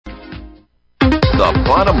the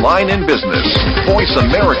bottom line in business. Voice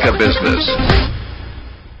America Business.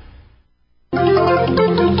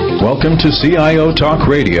 Welcome to CIO Talk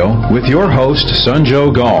Radio with your host,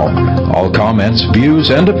 Sanjog Gall. All comments,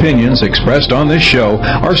 views, and opinions expressed on this show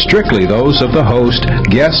are strictly those of the host,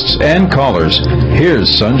 guests, and callers.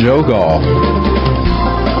 Here's Sanjog Gall.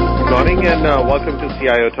 Good morning and welcome to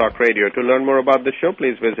CIO Talk Radio. To learn more about the show,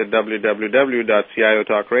 please visit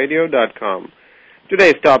www.ciotalkradio.com.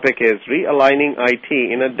 Today's topic is realigning IT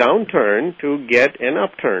in a downturn to get an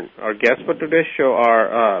upturn. Our guests for today's show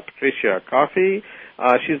are Patricia Coffey.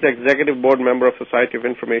 She's the executive board member of Society of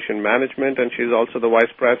Information Management, and she's also the vice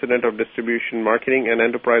president of distribution, marketing, and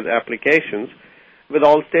enterprise applications with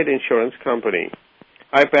Allstate Insurance Company.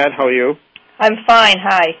 Hi, Pat. How are you? I'm fine.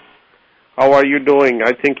 Hi. How are you doing?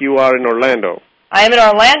 I think you are in Orlando. I am in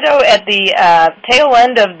Orlando at the tail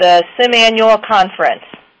end of the SIM annual conference.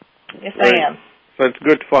 Yes, Great. I am. So it's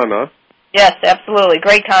good fun, huh? Yes, absolutely.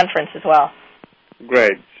 Great conference as well.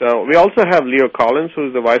 Great. So we also have Leo Collins,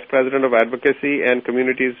 who's the Vice President of Advocacy and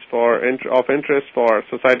Communities of Interest for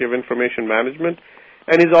Society of Information Management,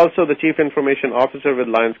 and he's also the Chief Information Officer with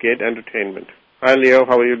Lionsgate Entertainment. Hi, Leo.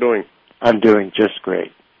 How are you doing? I'm doing just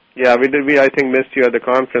great. Yeah, we I think, missed you at the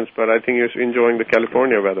conference, but I think you're enjoying the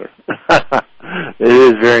California weather. It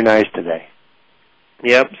is very nice today.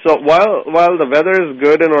 Yep. So while the weather is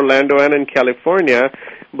good in Orlando and in California,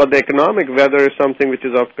 but the economic weather is something which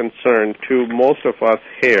is of concern to most of us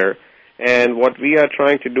here. And what we are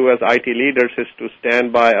trying to do as IT leaders is to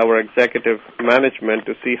stand by our executive management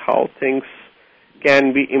to see how things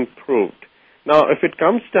can be improved. Now, if it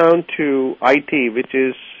comes down to IT, which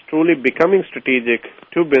is truly becoming strategic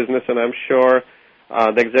to business, and I'm sure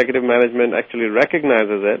the executive management actually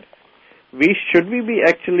recognizes it, should we be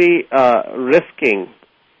actually risking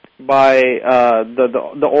by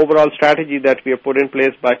the overall strategy that we have put in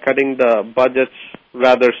place by cutting the budgets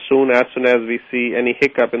rather soon as we see any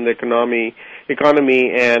hiccup in the economy,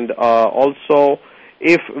 and also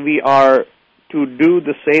if we are to do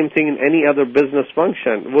the same thing in any other business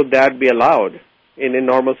function, would that be allowed in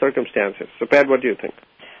normal circumstances? So, Pat, what do you think?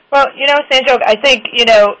 Well, Sanjog, I think,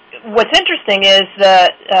 what's interesting is the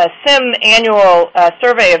SIM annual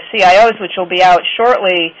survey of CIOs, which will be out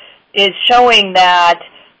shortly, is showing that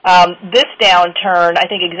this downturn, I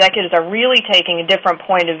think executives are really taking a different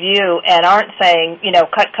point of view and aren't saying,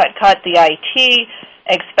 cut the IT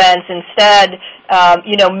expense. Instead,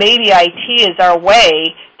 maybe IT is our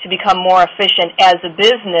way to become more efficient as a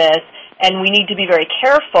business, and we need to be very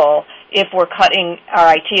careful if we're cutting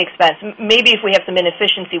our IT expense. Maybe if we have some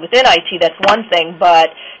inefficiency within IT, that's one thing,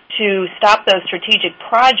 but to stop those strategic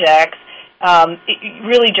projects, it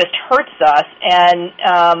really just hurts us. And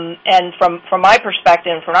from my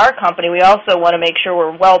perspective and from our company, we also want to make sure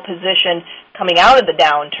we're well positioned coming out of the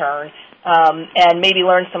downturn, and maybe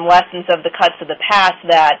learn some lessons of the cuts of the past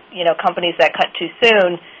that, companies that cut too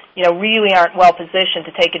soon, really aren't well positioned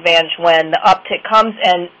to take advantage when the uptick comes.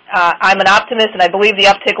 And I'm an optimist, and I believe the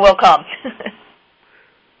uptick will come.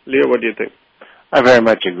 Leo, what do you think? I very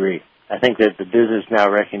much agree. I think that the business now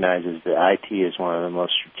recognizes that IT is one of the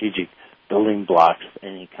most strategic building blocks of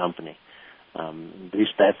any company. At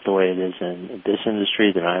least that's the way it is in this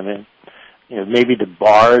industry that I'm in. Maybe the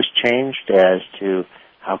bar has changed as to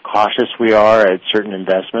how cautious we are at certain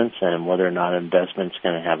investments and whether or not investment's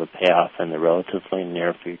going to have a payoff in the relatively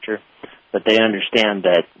near future. But they understand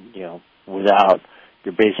that, without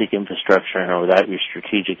your basic infrastructure and without your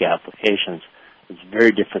strategic applications, it's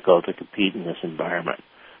very difficult to compete in this environment.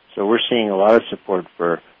 So we're seeing a lot of support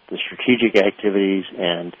for the strategic activities,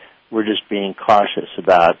 and we're just being cautious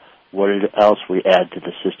about what else we add to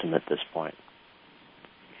the system at this point.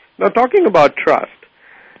 Now, talking about trust,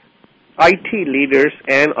 IT leaders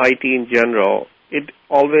and IT in general, it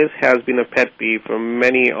always has been a pet peeve for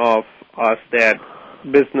many of us that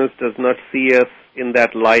business does not see us in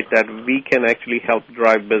that light that we can actually help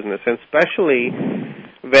drive business, and especially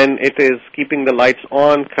when it is keeping the lights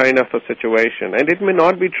on kind of a situation. And it may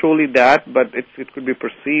not be truly that, but it could be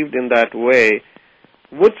perceived in that way.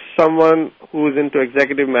 Would someone who is into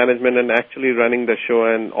executive management and actually running the show,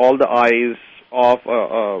 and all the eyes of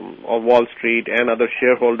Wall Street and other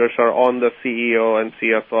shareholders are on the CEO and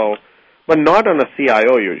CFO, but not on a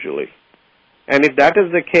CIO usually? And if that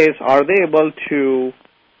is the case, are they able to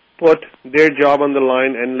put their job on the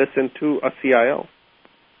line and listen to a CIO?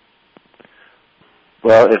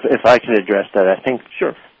 Well, if I could address that, I think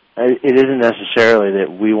sure. It isn't necessarily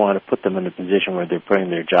that we want to put them in a position where they're putting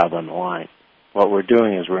their job on the line. What we're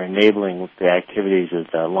doing is we're enabling the activities of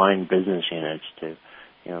the line business units to,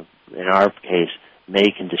 in our case,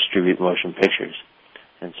 make and distribute motion pictures.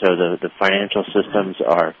 And so the financial systems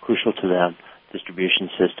are crucial to them. distribution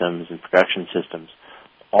systems and production systems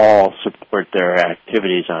all support their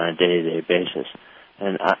activities on a day-to-day basis.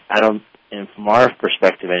 And and from our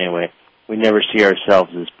perspective anyway, we never see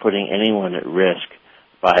ourselves as putting anyone at risk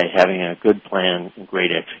by having a good plan and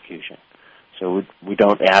great execution. So we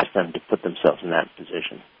don't ask them to put themselves in that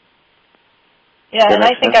position. Yeah, and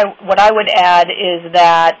I think what I would add is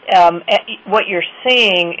that what you're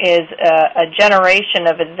seeing is a generation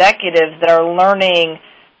of executives that are learning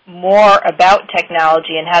more about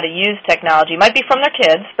technology and how to use technology. It might be from their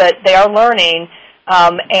kids, but they are learning,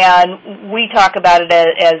 and we talk about it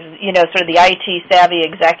as sort of the IT-savvy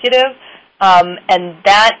executive, and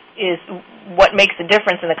that is what makes the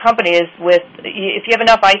difference in the company is if you have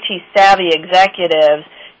enough IT-savvy executives,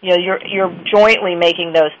 you're jointly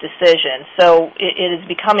making those decisions. So it is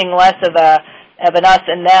becoming less of an us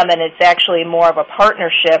and them, and it's actually more of a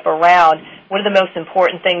partnership around what are the most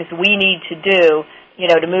important things we need to do,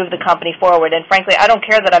 to move the company forward. And frankly, I don't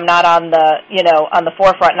care that I'm not on the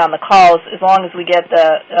forefront and on the calls. As long as we get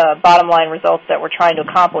the bottom line results that we're trying to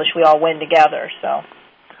accomplish, we all win together. So,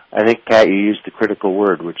 I think, Pat, you used the critical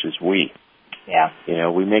word, which is we. Yeah.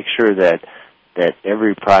 We make sure that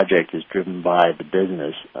every project is driven by the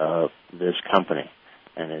business of this company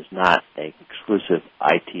and is not an exclusive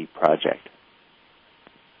IT project.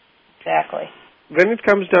 Exactly. When it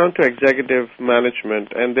comes down to executive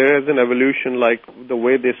management, and there is an evolution like the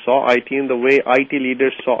way they saw IT and the way IT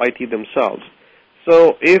leaders saw IT themselves.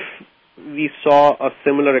 So if we saw a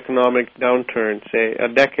similar economic downturn, say, a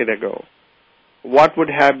decade ago, what would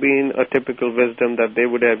have been a typical wisdom that they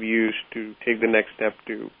would have used to take the next step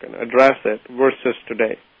to kind of address it versus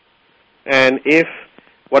today? And if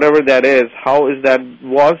whatever that is, how was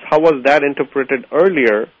that interpreted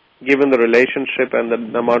earlier, given the relationship and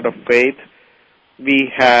the amount of faith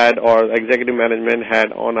we had or executive management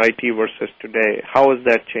had on IT versus today? How has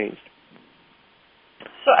that changed?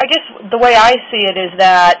 So I guess the way I see it is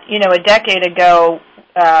that, a decade ago,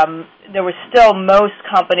 there was still most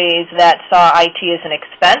companies that saw IT as an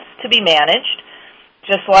expense to be managed,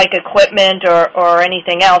 just like equipment or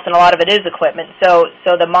anything else, and a lot of it is equipment. So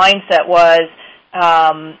the mindset was,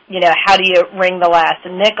 how do you wring the last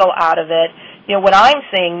nickel out of it? What I'm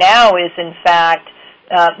seeing now is, in fact,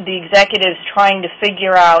 the executives trying to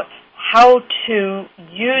figure out how to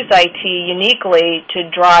use IT uniquely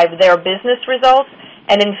to drive their business results,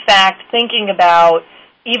 and in fact thinking about,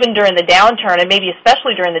 even during the downturn, and maybe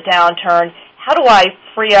especially during the downturn, how do I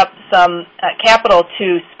free up some capital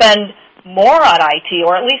to spend more on IT,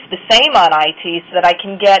 or at least the same on IT, so that I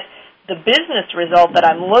can get the business result that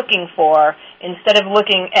I'm looking for, instead of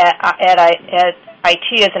looking at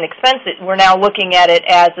IT as an expense. We're now looking at it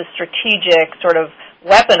as a strategic sort of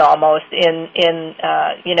weapon almost in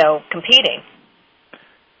competing.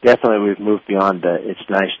 Definitely, we've moved beyond the it's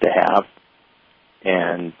nice to have,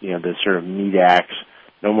 and the sort of need acts.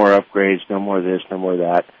 No more upgrades, no more this, no more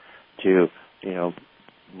that, to,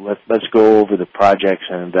 let's go over the projects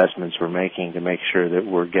and investments we're making to make sure that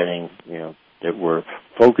we're getting, that we're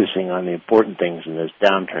focusing on the important things in this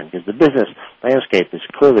downturn, because the business landscape has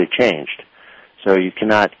clearly changed. So you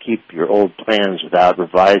cannot keep your old plans without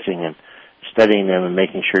revising and studying them and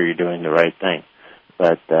making sure you're doing the right thing.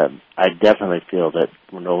 But I definitely feel that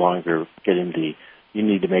we're no longer getting you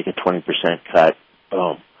need to make a 20% cut,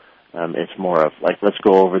 boom. It's more of, let's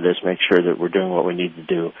go over this, make sure that we're doing what we need to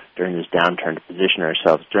do during this downturn to position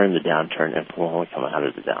ourselves during the downturn and when we come out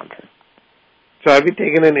of the downturn. So have you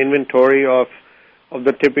taken an inventory of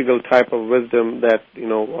the typical type of wisdom that,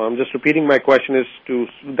 I'm just repeating my question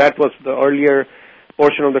that was the earlier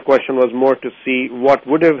portion of the question was more to see what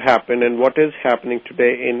would have happened and what is happening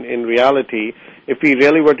today in reality if we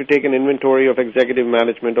really were to take an inventory of executive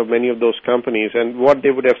management of many of those companies and what they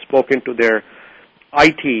would have spoken to their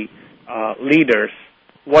IT leaders.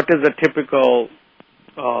 What is a typical,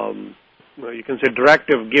 you can say,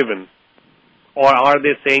 directive given? Or are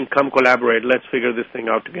they saying, come collaborate, let's figure this thing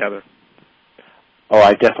out together? Oh,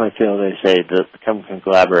 I definitely feel they say that come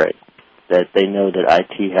collaborate, that they know that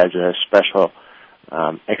IT has a special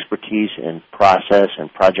expertise in process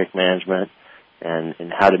and project management and in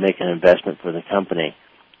how to make an investment for the company.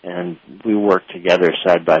 And we work together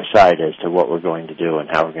side by side as to what we're going to do and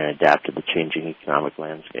how we're going to adapt to the changing economic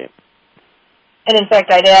landscape. And in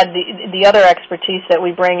fact, I'd add the other expertise that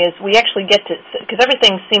we bring is we actually get to, because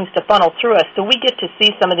everything seems to funnel through us, so we get to see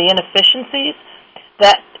some of the inefficiencies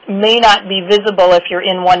that may not be visible if you're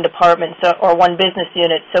in one department or one business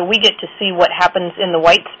unit. So we get to see what happens in the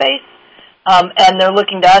white space And they're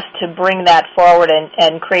looking to us to bring that forward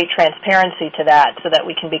and create transparency to that so that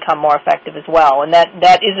we can become more effective as well. And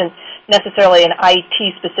that isn't necessarily an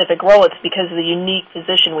IT-specific role. It's because of the unique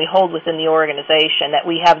position we hold within the organization that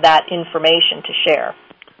we have that information to share.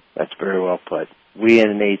 That's very well put. We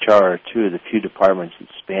in HR are two of the few departments that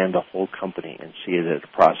span the whole company and see it at a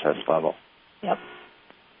process level. Yep.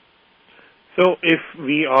 So if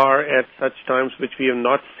we are at such times which we have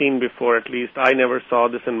not seen before, at least I never saw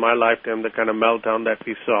this in my lifetime, the kind of meltdown that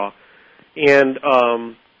we saw, and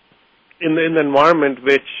in the environment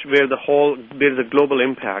where there's a global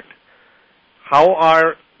impact, how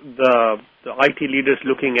are the IT leaders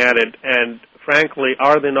looking at it, and frankly,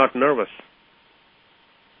 are they not nervous?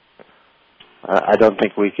 I don't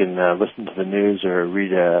think we can listen to the news or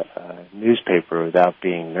read a newspaper without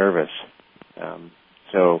being nervous.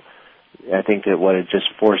 So I think that what it just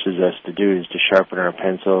forces us to do is to sharpen our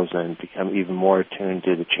pencils and become even more attuned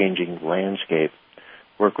to the changing landscape,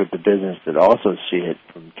 work with the business that also see it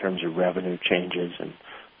in terms of revenue changes and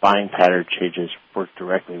buying pattern changes, work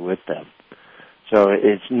directly with them. So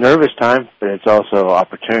it's nervous time, but it's also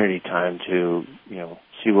opportunity time to,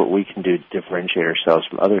 see what we can do to differentiate ourselves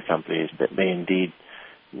from other companies that may indeed,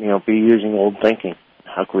 be using old thinking.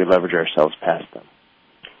 How can we leverage ourselves past them?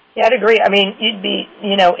 Yeah, I'd agree. I mean, you'd be,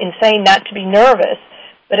 insane not to be nervous,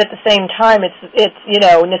 but at the same time, it's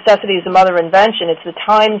necessity is the mother of invention. It's the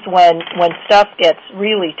times when stuff gets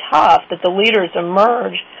really tough that the leaders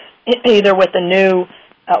emerge either with a new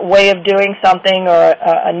way of doing something or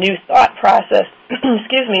a new thought process,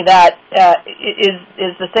 excuse me, that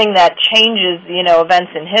is the thing that changes,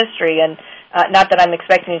 events in history. And not that I'm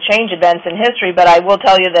expecting to change events in history, but I will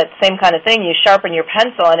tell you that same kind of thing. You sharpen your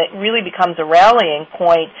pencil, and it really becomes a rallying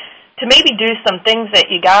point to maybe do some things that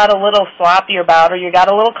you got a little sloppy about or you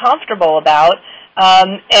got a little comfortable about.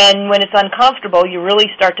 And when it's uncomfortable, you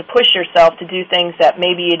really start to push yourself to do things that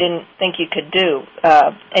maybe you didn't think you could do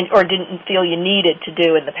or didn't feel you needed to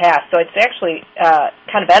do in the past. So it's actually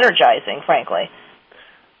kind of energizing, frankly.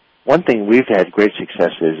 One thing we've had great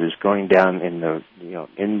success is going down in the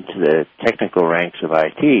into the technical ranks of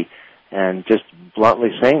IT and just bluntly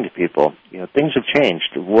saying to people, things have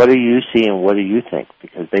changed. What do you see and what do you think?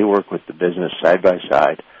 Because they work with the business side by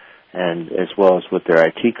side, and as well as with their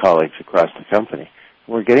IT colleagues across the company.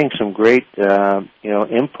 We're getting some great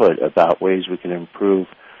input about ways we can improve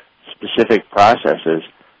specific processes,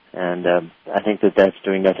 and I think that that's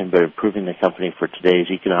doing nothing but improving the company for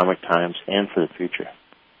today's economic times and for the future.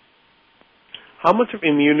 How much of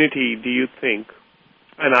immunity do you think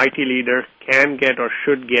an IT leader can get or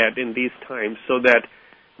should get in these times so that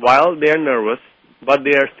while they are nervous, but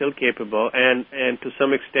they are still capable, and to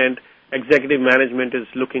some extent executive management is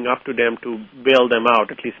looking up to them to bail them out,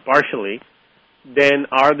 at least partially, then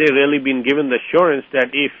are they really being given the assurance that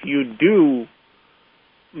if you do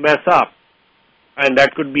mess up, and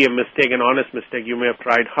that could be a mistake, an honest mistake, you may have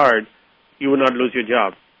tried hard, you will not lose your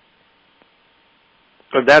job?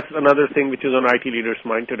 So that's another thing which is on IT leaders'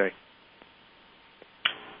 mind today.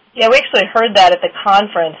 Yeah, we actually heard that at the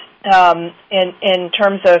conference in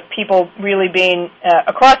terms of people really being,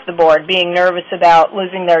 across the board, being nervous about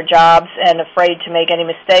losing their jobs and afraid to make any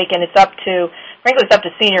mistake. And it's up to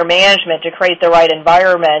senior management to create the right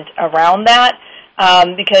environment around that.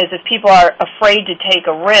 Because if people are afraid to take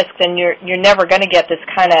a risk, then you're never going to get this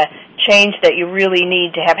kind of change that you really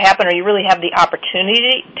need to have happen, or you really have the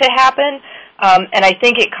opportunity to happen. And I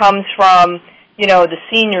think it comes from, the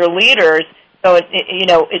senior leaders. So,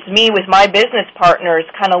 it's me with my business partners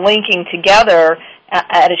kind of linking together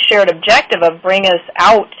at a shared objective of bring us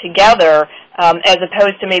out together as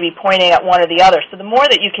opposed to maybe pointing at one or the other. So the more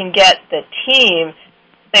that you can get the team,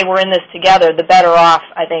 say we're in this together, the better off,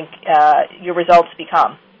 I think, your results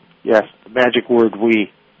become. Yes, the magic word,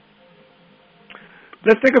 we.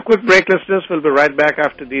 Let's take a quick break, listeners. We'll be right back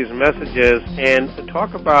after these messages and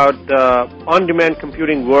talk about the on-demand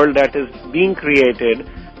computing world that is being created,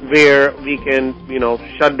 where we can,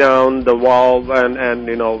 shut down the valve and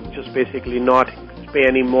just basically not pay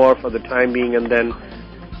any more for the time being and then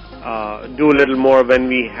do a little more when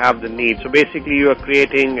we have the need. So basically you are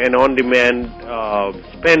creating an on-demand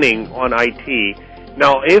spending on IT.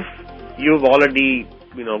 Now, if you've already,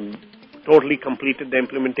 totally completed the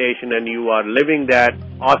implementation and you are living that,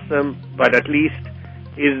 awesome, but at least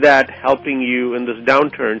is that helping you in this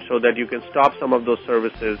downturn so that you can stop some of those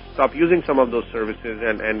services, stop using some of those services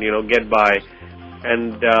and get by?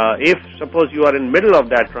 And if, suppose you are in middle of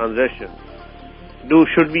that transition,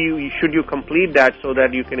 should you complete that so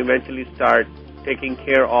that you can eventually start taking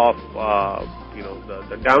care of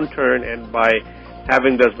the downturn, and by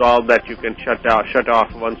having this valve that you can shut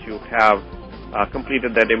off once you have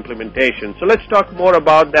completed that implementation. So let's talk more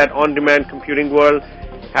about that on-demand computing world.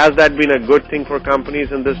 Has that been a good thing for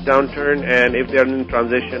companies in this downturn? And if they're in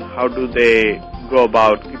transition, how do they go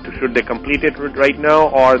about? Should they complete it right now,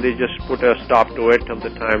 or they just put a stop to it till the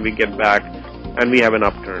time we get back and we have an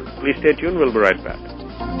upturn? Please stay tuned. We'll be right back.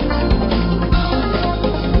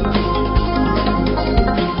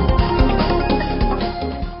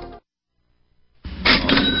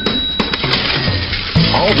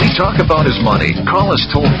 All we talk about is money. Call us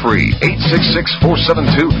toll-free,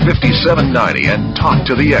 866-472-5790, and talk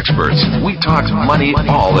to the experts. We talk money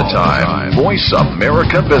all the time. Voice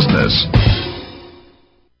America Business.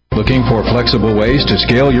 Looking for flexible ways to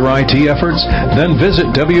scale your IT efforts? Then visit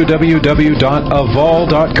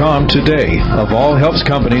www.avol.com today. Avol helps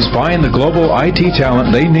companies find the global IT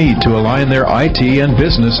talent they need to align their IT and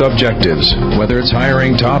business objectives. Whether it's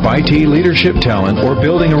hiring top IT leadership talent or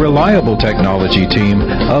building a reliable technology team,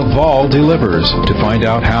 Avol delivers. To find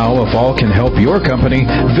out how Avol can help your company,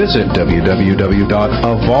 visit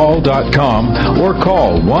www.avol.com or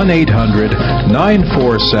call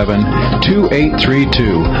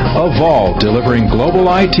 1-800-947-2832. Avol, delivering global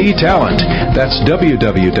IT talent. That's www.avol,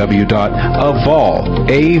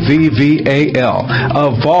 A-V-V-A-L,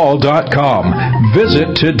 avol.com.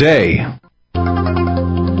 Visit today.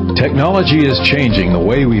 Technology is changing the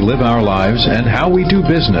way we live our lives and how we do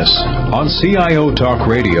business. On CIO Talk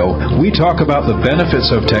Radio, we talk about the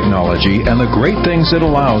benefits of technology and the great things it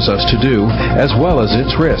allows us to do, as well as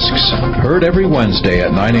its risks. Heard every Wednesday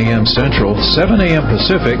at 9 a.m. Central, 7 a.m.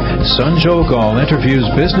 Pacific, Sanjog Gall interviews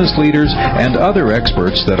business leaders and other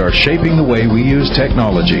experts that are shaping the way we use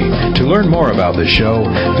technology. To learn more about the show,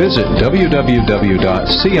 visit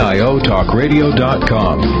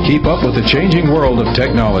www.ciotalkradio.com. Keep up with the changing world of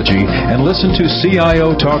technology and listen to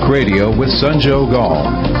CIO Talk Radio with Sanjog Gall.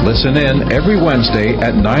 Listen in every Wednesday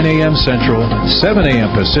at 9 a.m. Central, 7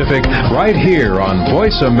 a.m. Pacific, right here on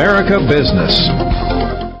Voice America Business.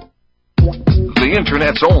 The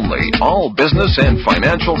Internet's only all-business and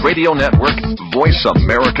financial radio network, Voice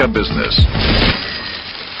America Business.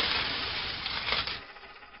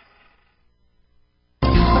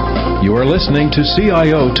 You are listening to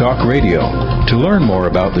CIO Talk Radio. To learn more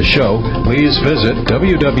about the show, please visit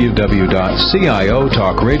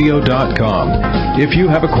www.ciotalkradio.com. If you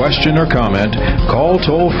have a question or comment, call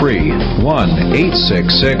toll-free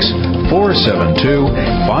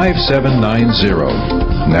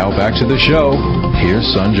 1-866-472-5790. Now back to the show.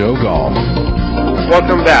 Here's Sanjog Gall.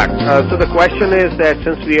 Welcome back. So the question is that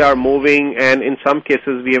since we are moving, and in some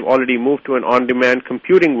cases we have already moved to an on-demand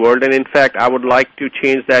computing world, and in fact I would like to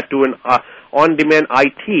change that to an on-demand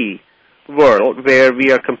IT world where we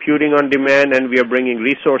are computing on demand and we are bringing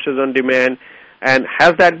resources on demand. And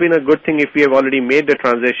has that been a good thing if we have already made the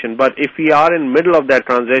transition? But if we are in the middle of that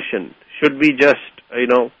transition, should we just,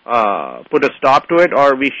 put a stop to it,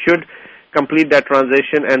 or we should complete that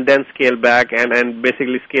transition and then scale back and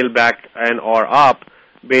basically scale back and or up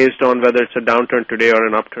based on whether it's a downturn today or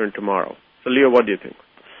an upturn tomorrow? So, Leo, what do you think?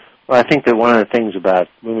 Well, I think that one of the things about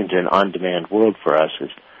moving to an on-demand world for us is,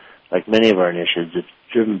 like many of our initiatives, it's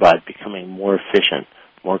driven by becoming more efficient,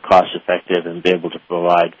 more cost-effective, and be able to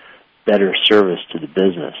provide better service to the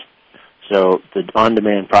business. So the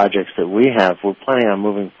on-demand projects that we have, we're planning on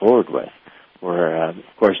moving forward with. We're, of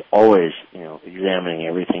course, always, examining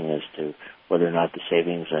everything as to whether or not the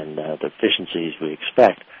savings and the efficiencies we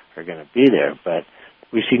expect are going to be there. But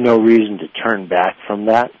we see no reason to turn back from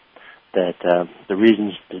that. That the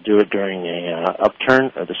reasons to do it during a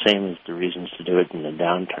upturn are the same as the reasons to do it in a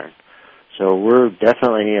downturn. So we're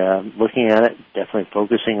definitely looking at it, definitely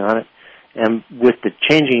focusing on it. And with the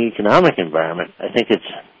changing economic environment, I think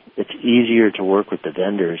it's easier to work with the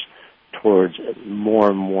vendors towards more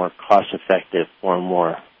and more cost-effective, more and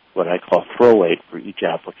more what I call throw weight for each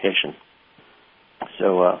application.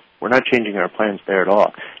 So we're not changing our plans there at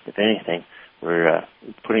all. If anything, we're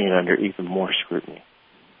putting it under even more scrutiny.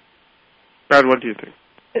 Brad, what do you think?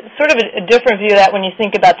 Sort of a different view of that when you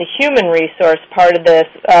think about the human resource part of this.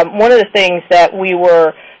 One of the things that we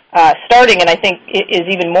were starting, and I think is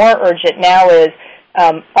even more urgent now, is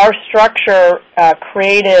our structure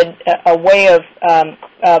created a way of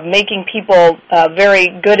making people very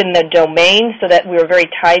good in the domain so that we were very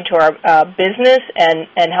tied to our business and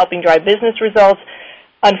helping drive business results.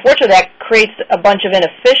 Unfortunately, that creates a bunch of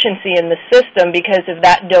inefficiency in the system because of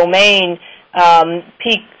that domain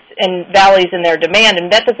peaks and valleys in their demand,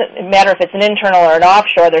 and that doesn't matter if it's an internal or an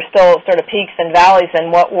offshore. There's still sort of peaks and valleys,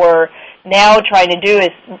 and what we're now trying to do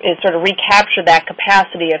is sort of recapture that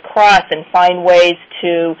capacity across and find ways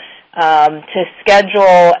to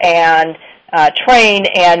schedule and train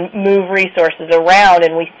and move resources around.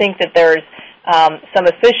 And we think that there's some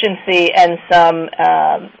efficiency and some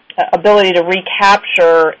ability to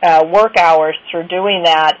recapture work hours through doing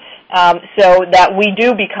that, so that we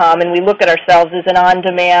do become, and we look at ourselves as an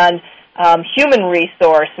on-demand human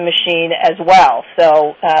resource machine as well.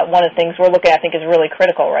 So one of the things we're looking at, I think, is really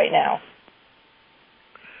critical right now.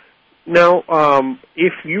 Now,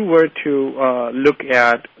 if you were to look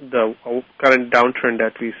at the current downturn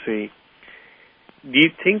that we see, do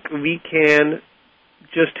you think we can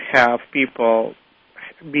just have people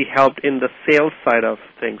be helped in the sales side of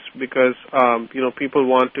things? Because, people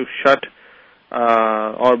want to shut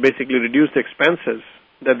or basically reduce the expenses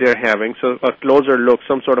that they're having. So a closer look,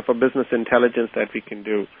 some sort of a business intelligence that we can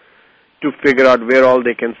do to figure out where all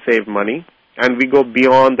they can save money. And we go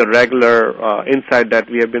beyond the regular insight that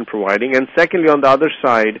we have been providing. And secondly, on the other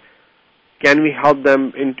side, can we help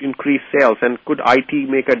them increase sales? And could IT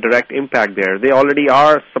make a direct impact there? They already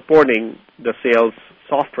are supporting the sales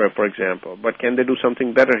software, for example, but can they do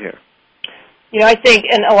something better here? I think,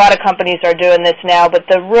 and a lot of companies are doing this now, but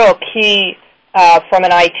the real key from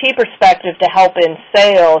an IT perspective to help in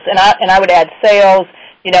sales, and I would add sales,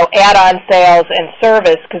 add-on sales and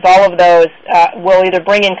service, because all of those will either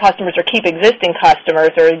bring in customers or keep existing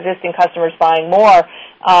customers, or existing customers buying more,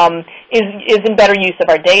 is in better use of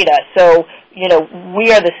our data. So,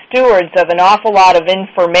 we are the stewards of an awful lot of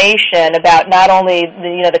information about not only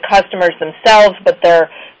the customers themselves, but their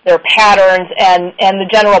patterns and the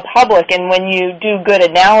general public. And when you do good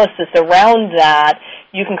analysis around that,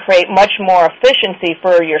 you can create much more efficiency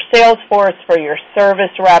for your sales force, for your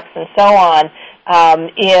service reps, and so on,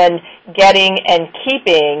 in getting and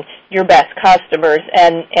keeping your best customers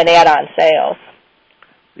and add-on sales.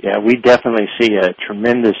 Yeah, we definitely see a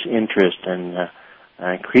tremendous interest and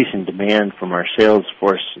increasing demand from our sales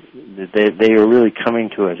force. They are really coming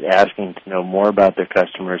to us asking to know more about their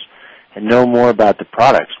customers and know more about the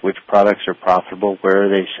products. Which products are profitable? Where are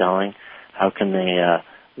they selling? How can they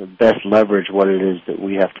best leverage what it is that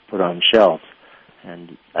we have to put on shelves?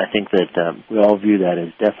 And I think that we all view that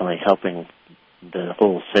as definitely helping the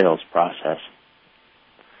whole sales process.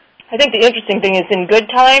 I think the interesting thing is in good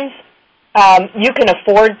times, you can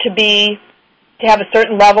afford to have a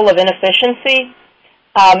certain level of inefficiency,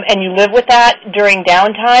 and you live with that. During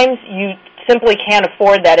downtimes, you simply can't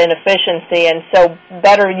afford that inefficiency, and so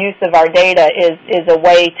better use of our data is a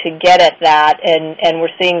way to get at that, and we're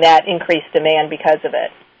seeing that increased demand because of it.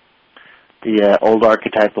 The old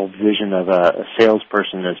archetypal vision of a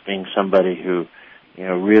salesperson as being somebody who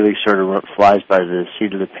really sort of flies by the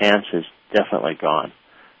seat of the pants is definitely gone.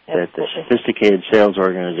 That the sophisticated sales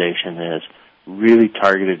organization is really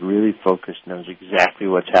targeted, really focused, knows exactly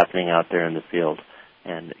what's happening out there in the field,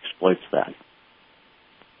 and exploits that.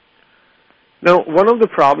 Now, one of the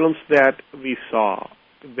problems that we saw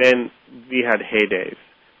when we had heydays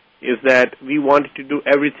is that we wanted to do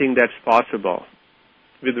everything that's possible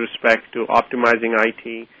with respect to optimizing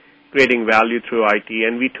IT, creating value through IT,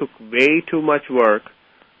 and we took way too much work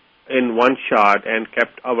in one shot and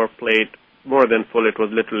kept our plate more than full. It was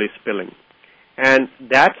literally spilling. And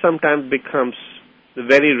that sometimes becomes the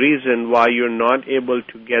very reason why you're not able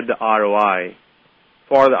to get the ROI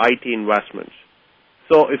for the IT investments.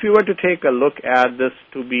 So if you were to take a look at this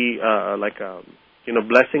to be like a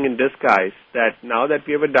blessing in disguise, that now that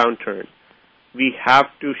we have a downturn, we have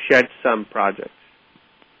to shed some projects.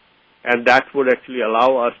 And that would actually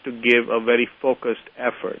allow us to give a very focused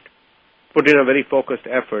effort, put in a very focused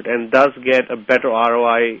effort, and thus get a better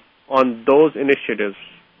ROI on those initiatives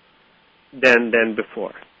than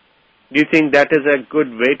before. Do you think that is a good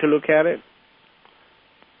way to look at it?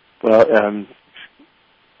 Well,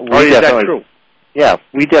 or is that true? Yeah,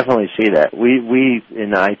 we definitely see that. We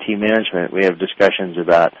in IT management, we have discussions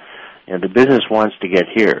about, the business wants to get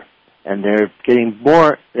here, and they're getting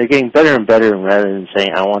better and better, and rather than saying,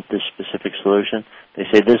 I want this specific solution, they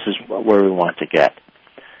say, this is where we want to get.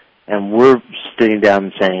 And we're sitting down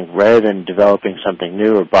and saying, rather than developing something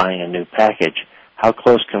new or buying a new package, how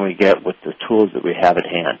close can we get with the tools that we have at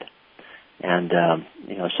hand? And,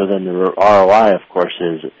 so then the ROI, of course,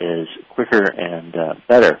 is quicker and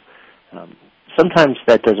better. Sometimes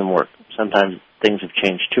that doesn't work. Sometimes things have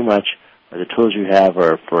changed too much, or the tools you have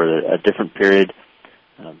are for a different period.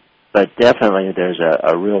 But definitely there's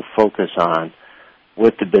a real focus on,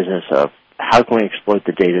 with the business, of how can we exploit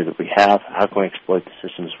the data that we have, how can we exploit the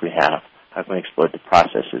systems we have, how can we exploit the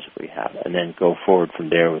processes that we have, and then go forward from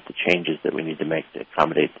there with the changes that we need to make to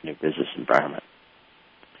accommodate the new business environment.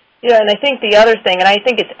 Yeah, and I think the other thing, and I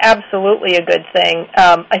think it's absolutely a good thing,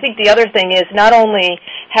 I think the other thing is not only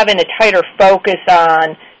having a tighter focus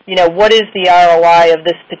on, what is the ROI of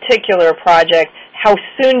this particular project, how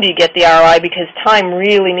soon do you get the ROI, because time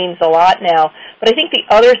really means a lot now. But I think the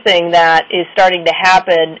other thing that is starting to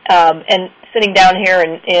happen, and sitting down here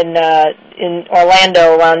in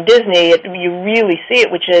Orlando around Disney, you really see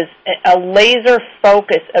it, which is a laser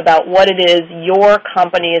focus about what it is your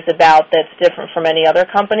company is about that's different from any other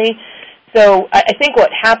company. So I think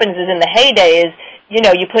what happens is in the heyday is,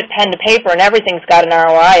 you put pen to paper and everything's got an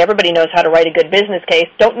ROI. Everybody knows how to write a good business case.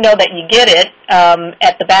 Don't know that you get it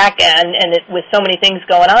at the back end, and with so many things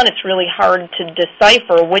going on, it's really hard to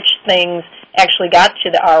decipher which things actually got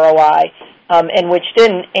you the ROI and which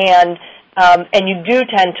didn't. And you do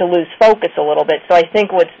tend to lose focus a little bit. So I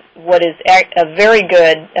think what is a very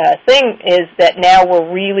good thing is that now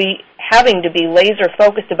we're really having to be laser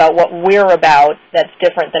focused about what we're about that's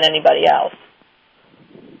different than anybody else.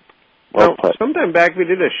 Well, sometime back we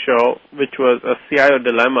did a show which was a CIO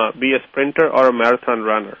dilemma: be a sprinter or a marathon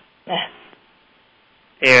runner.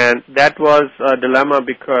 And that was a dilemma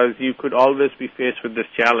because you could always be faced with this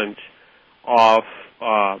challenge of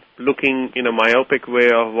looking in a myopic way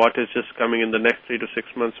of what is just coming in the next 3 to 6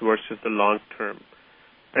 months versus the long term.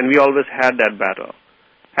 And we always had that battle.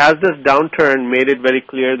 Has this downturn made it very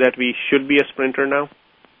clear that we should be a sprinter now?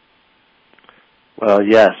 Well,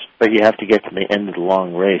 yes, but you have to get to the end of the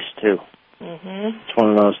long race, too. Mm-hmm. It's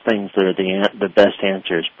one of those things that the best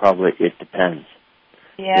answer is probably it depends.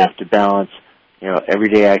 Yeah. You have to balance,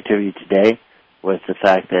 everyday activity today with the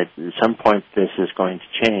fact that at some point this is going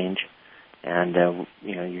to change, and,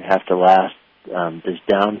 you have to last this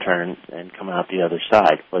downturn and come out the other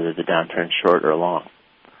side, whether the downturn's short or long.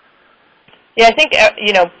 Yeah, I think,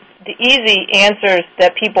 the easy answers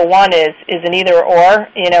that people want is an either or.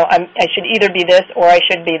 I should either be this or I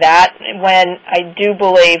should be that, when I do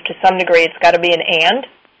believe to some degree it's got to be an and.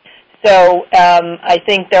 So I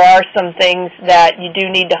think there are some things that you do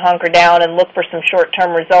need to hunker down and look for some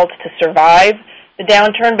short-term results to survive the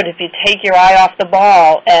downturn, but if you take your eye off the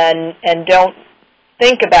ball and don't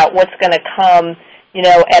think about what's going to come,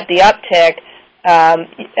 at the uptick,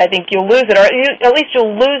 I think you'll lose it, or at least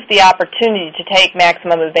you'll lose the opportunity to take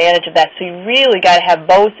maximum advantage of that. So you really got to have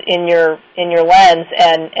both in your lens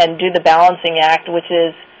and do the balancing act, which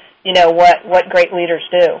is, what great leaders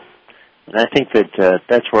do. And I think that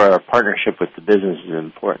that's where our partnership with the business is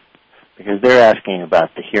important, because they're asking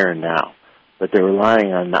about the here and now, but they're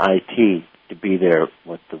relying on the IT to be there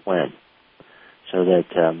with the when, so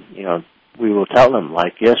that we will tell them,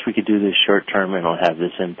 yes, we could do this short term and it'll have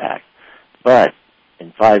this impact. But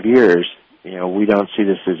in 5 years, we don't see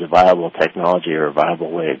this as a viable technology or a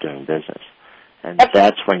viable way of doing business. And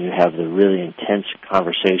that's when you have the really intense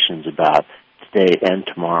conversations about today and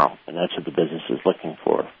tomorrow, and that's what the business is looking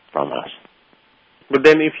for from us. But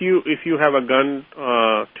then if you have a gun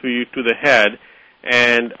to the head,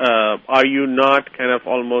 and are you not kind of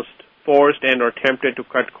almost forced and or tempted to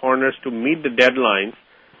cut corners to meet the deadlines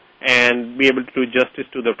and be able to do justice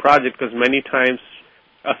to the project? Because many times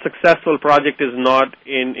a successful project is not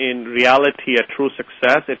in reality a true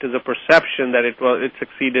success. It is a perception that it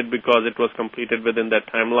succeeded because it was completed within that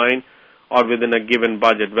timeline or within a given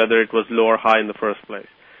budget, whether it was low or high in the first place.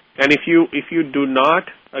 And if you do not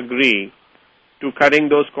agree to cutting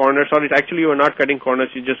those corners, or actually you are not cutting corners,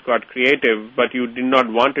 you just got creative, but you did not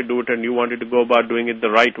want to do it and you wanted to go about doing it the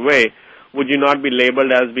right way, would you not be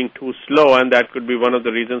labeled as being too slow, and that could be one of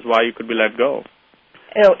the reasons why you could be let go?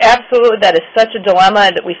 Absolutely, that is such a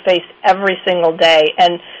dilemma that we face every single day.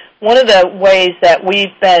 And one of the ways that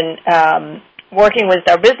we've been working with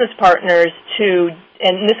our business partners to,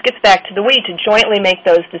 and this gets back to the we, to jointly make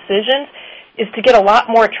those decisions, is to get a lot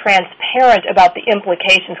more transparent about the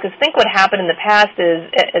implications. Because I think what happened in the past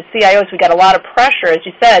is, as CIOs, we got a lot of pressure, as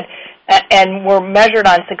you said, and we're measured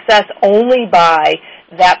on success only by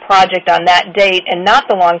that project on that date and not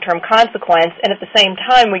the long-term consequence. And at the same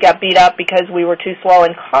time, we got beat up because we were too slow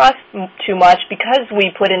and cost too much because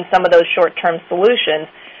we put in some of those short-term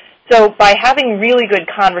solutions. So by having really good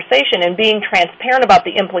conversation and being transparent about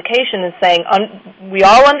the implication and saying, we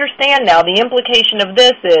all understand now the implication of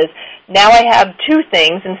this is now I have two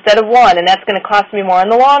things instead of one, and that's going to cost me more in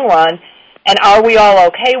the long run, and are we all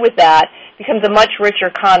okay with that, becomes a much richer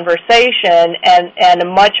conversation and a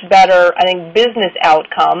much better, I think, business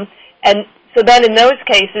outcome. And so then in those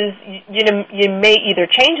cases, you may either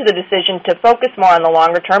change the decision to focus more on the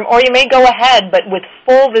longer term, or you may go ahead, but with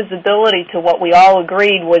full visibility to what we all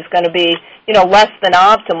agreed was going to be, less than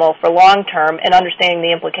optimal for long term, and understanding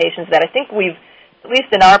the implications of that. I think we've, at least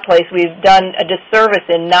in our place, we've done a disservice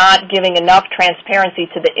in not giving enough transparency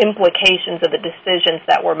to the implications of the decisions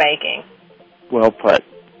that we're making. Well put.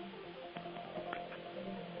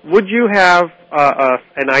 Would you have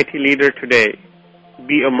an IT leader today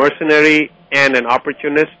be a mercenary and an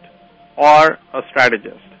opportunist or a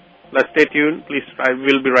strategist? Let's stay tuned. Please,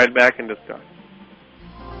 we'll be right back and discuss.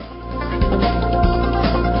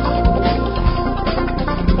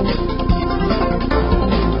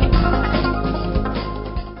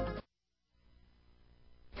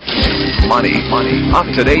 Money.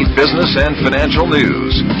 Up-to-date business and financial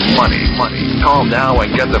news. Money. Call now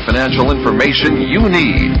and get the financial information you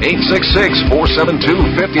need.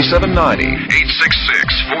 866-472-5790.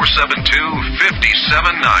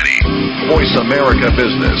 866-472-5790. Voice America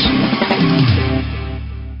Business.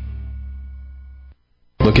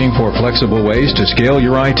 Looking for flexible ways to scale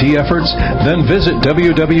your IT efforts? Then visit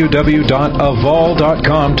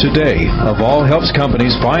www.avol.com today. Avol helps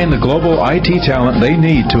companies find the global IT talent they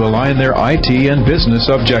need to align their IT and business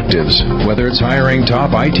objectives. Whether it's hiring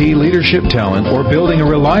top IT leadership talent or building a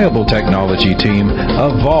reliable technology team,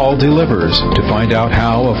 Avol delivers. To find out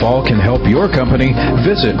how Avol can help your company,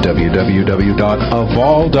 visit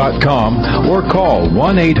www.avol.com or call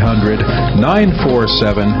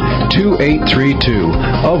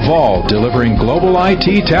 1-800-947-2832. Avol, delivering global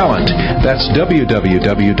IT talent. That's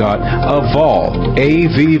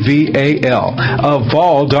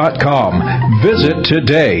www.avol.com. Visit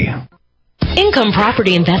today. Income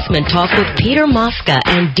Property Investment Talk with Peter Mosca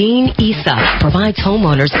and Dean Issa provides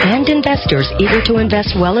homeowners and investors eager to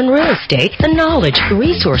invest well in real estate the knowledge,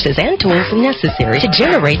 resources, and tools necessary to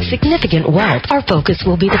generate significant wealth. Our focus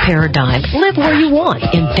will be the paradigm. Live where you want.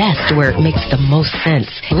 Invest where it makes the most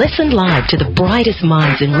sense. Listen live to the brightest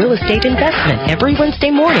minds in real estate investment every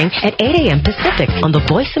Wednesday morning at 8 a.m. Pacific on the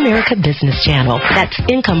Voice America Business Channel. That's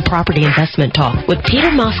Income Property Investment Talk with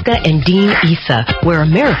Peter Mosca and Dean Issa, where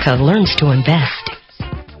America learns to invest.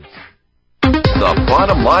 The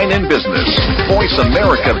bottom line in business. Voice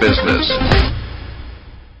America Business.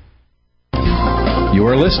 You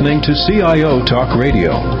are listening to CIO Talk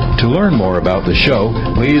Radio. To learn more about the show,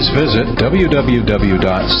 please visit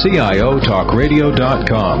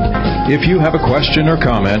www.ciotalkradio.com. If you have a question or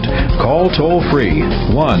comment, call toll-free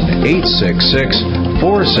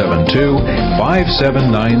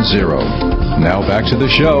 1-866-472-5790. Now back to the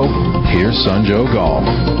show. Here's Sanjog Gal.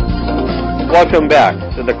 Welcome back.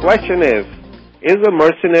 So the question is a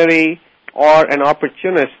mercenary or an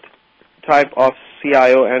opportunist type of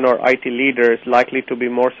CIO and or IT leaders likely to be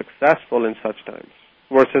more successful in such times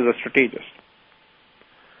versus a strategist?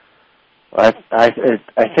 I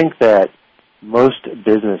think that most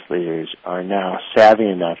business leaders are now savvy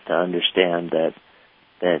enough to understand that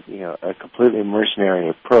a completely mercenary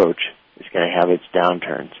approach is going to have its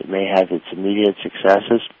downturns. It may have its immediate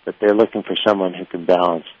successes, but they're looking for someone who can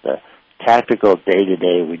balance the tactical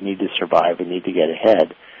day-to-day, we need to survive, we need to get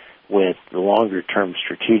ahead, with the longer-term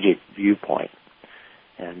strategic viewpoint.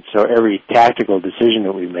 And so every tactical decision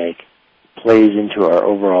that we make plays into our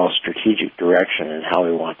overall strategic direction and how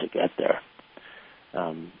we want to get there.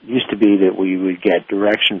 Used to be that we would get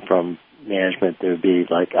direction from management that would be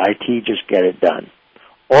like, IT, just get it done.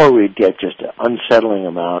 Or we'd get just an unsettling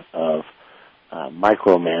amount of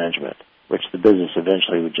micromanagement, which the business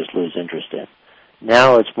eventually would just lose interest in.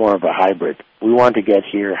 Now it's more of a hybrid. We want to get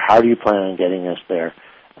here. How do you plan on getting us there?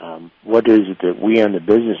 What is it that we and the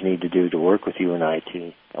business need to do to work with you in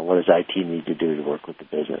IT? And what does IT need to do to work with the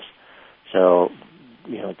business? So,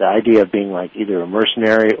 the idea of being like either a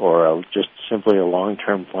mercenary or just simply a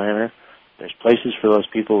long-term planner, there's places for those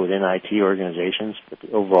people within IT organizations, but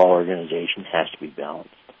the overall organization has to be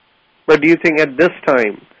balanced. But do you think at this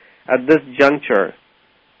time, at this juncture,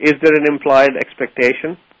 is there an implicit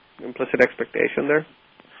expectation there?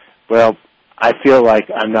 Well, I feel like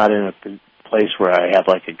I'm not in a place where I have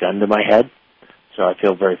like a gun to my head, so I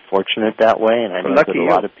feel very fortunate that way, and I know that a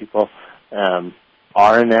lot of people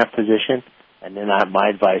are in that position. And then my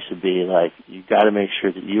advice would be like, you got to make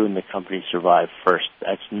sure that you and the company survive first.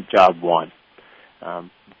 That's job one.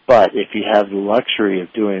 But if you have the luxury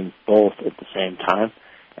of doing both at the same time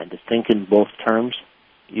and to think in both terms,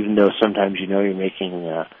 even though sometimes you're making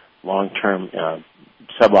long-term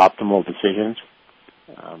suboptimal decisions,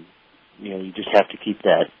 you just have to keep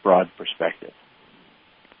that broad perspective.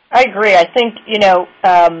 I agree. I think,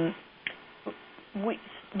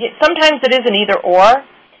 sometimes it is an either-or,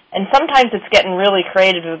 and sometimes it's getting really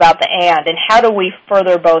creative about the and how do we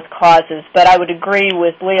further both causes. But I would agree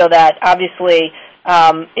with Leo that obviously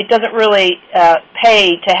it doesn't really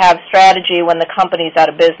pay to have strategy when the company's out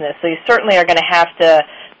of business. So you certainly are going to have to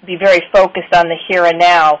be very focused on the here and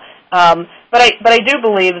now. But I do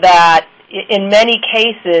believe that in many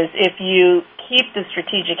cases, if you keep the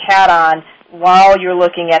strategic hat on while you're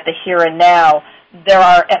looking at the here and now, there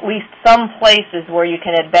are at least some places where you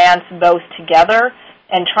can advance both together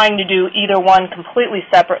and trying to do either one completely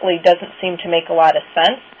separately doesn't seem to make a lot of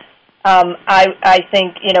sense. I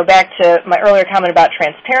think, back to my earlier comment about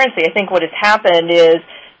transparency, I think what has happened is,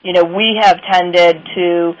 we have tended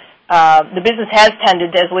to, the business has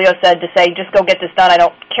tended, as Leo said, to say, just go get this done. I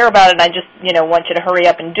don't care about it, and I just, want you to hurry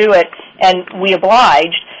up and do it. And we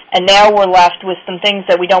obliged, and now we're left with some things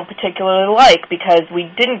that we don't particularly like because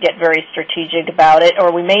we didn't get very strategic about it,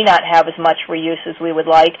 or we may not have as much reuse as we would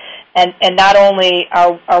like. And not only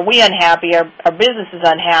are we unhappy, our business is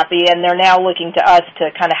unhappy, and they're now looking to us to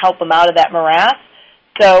kind of help them out of that morass.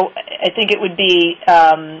 So I think it would be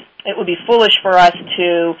foolish for us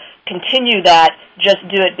to continue that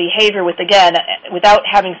just-do-it behavior without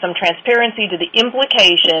having some transparency to the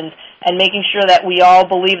implications and making sure that we all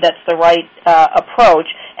believe that's the right approach,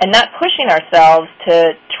 and not pushing ourselves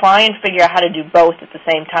to try and figure out how to do both at the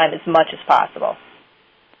same time as much as possible.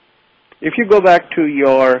 If you go back to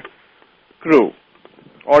your crew,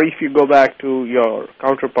 or if you go back to your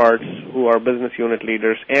counterparts who are business unit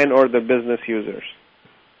leaders and or the business users,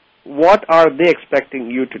 what are they expecting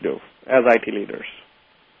you to do as IT leaders?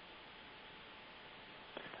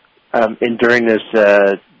 During this...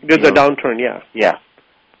 There's a downturn, yeah. Yeah.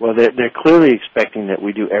 Well, they're clearly expecting that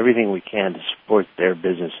we do everything we can to support their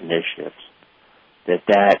business initiatives.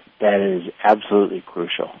 That is absolutely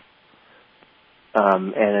crucial.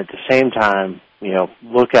 And at the same time,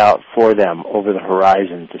 look out for them over the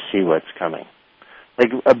horizon to see what's coming.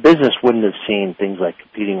 Like, a business wouldn't have seen things like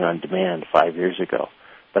competing on demand 5 years ago,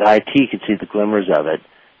 but IT could see the glimmers of it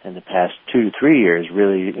in the past 2 to 3 years,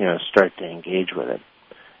 really, start to engage with it.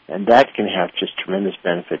 And that can have just tremendous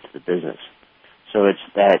benefit to the business. So it's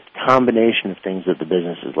that combination of things that the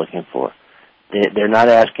business is looking for. They're not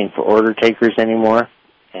asking for order takers anymore,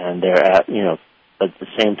 and they're at the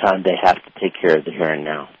same time they have to take care of the here and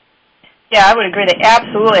now. Yeah, I would agree. They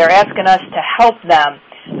absolutely are asking us to help them.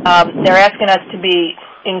 They're asking us to be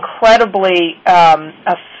incredibly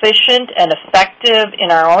efficient and effective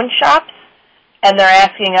in our own shops, and they're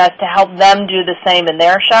asking us to help them do the same in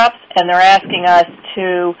their shops, and they're asking us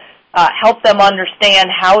to help them understand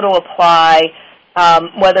how to apply,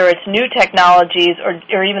 whether it's new technologies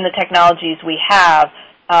or even the technologies we have,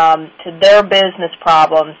 to their business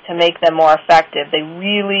problems to make them more effective. They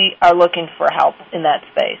really are looking for help in that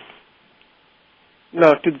space.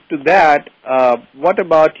 Now, to that, what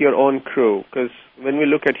about your own crew? Because when we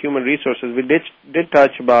look at human resources, we did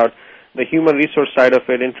touch about the human resource side of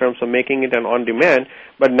it in terms of making it an on-demand,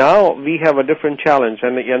 but now we have a different challenge,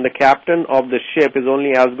 and the captain of the ship is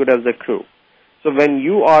only as good as the crew. So when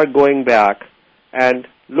you are going back and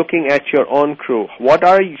looking at your own crew, what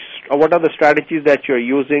are the strategies that you're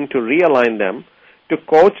using to realign them, to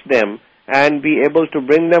coach them, and be able to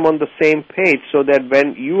bring them on the same page so that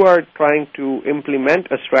when you are trying to implement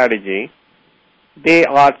a strategy, they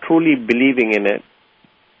are truly believing in it,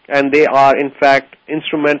 and they are, in fact,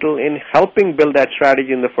 instrumental in helping build that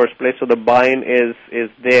strategy in the first place, so the buy-in is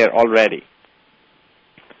there already?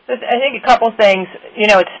 I think a couple things.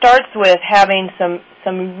 It starts with having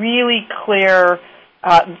some really clear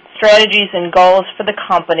strategies and goals for the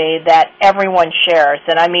company that everyone shares.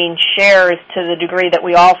 And I mean shares to the degree that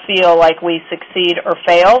we all feel like we succeed or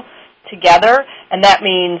fail together. And that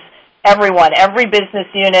means everyone, every business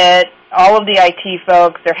unit, all of the IT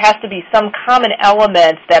folks. There has to be some common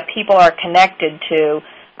elements that people are connected to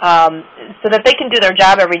so that they can do their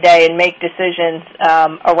job every day and make decisions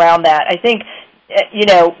around that. I think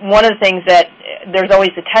one of the things that there's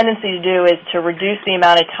always a tendency to do is to reduce the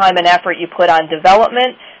amount of time and effort you put on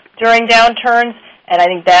development during downturns, and I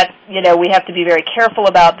think that, we have to be very careful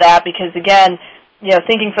about that because, again,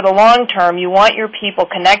 thinking for the long term, you want your people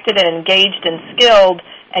connected and engaged and skilled,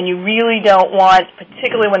 and you really don't want,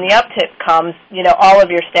 particularly when the uptick comes, all of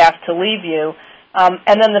your staff to leave you.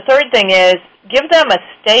 And then the third thing is give them a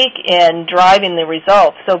stake in driving the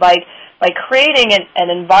results. So by creating an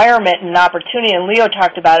environment and an opportunity, and Leo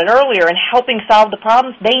talked about it earlier, and helping solve the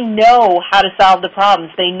problems, they know how to solve the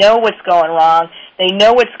problems. They know what's going wrong. They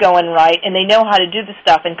know what's going right, and they know how to do the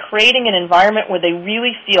stuff. And creating an environment where they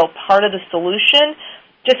really feel part of the solution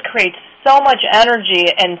just creates so much energy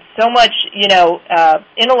and so much,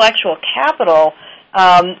 intellectual capital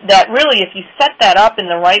that really, if you set that up in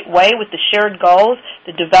the right way with the shared goals,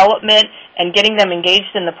 the development, and getting them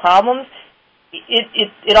engaged in the problems,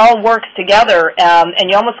 it all works together, and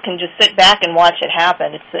you almost can just sit back and watch it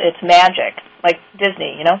happen. It's magic, like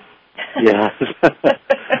Disney, Yeah.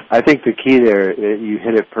 I think the key there, you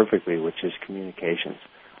hit it perfectly, which is communications.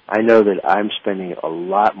 I know that I'm spending a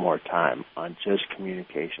lot more time on just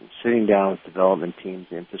communication, sitting down with development teams,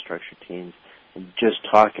 infrastructure teams, and just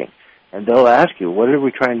talking. And they'll ask you, what are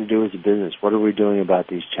we trying to do as a business? What are we doing about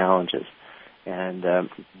these challenges? And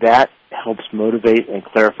that helps motivate and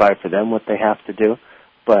clarify for them what they have to do.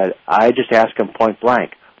 But I just ask them point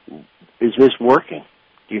blank, is this working?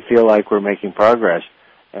 Do you feel like we're making progress?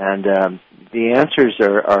 And the answers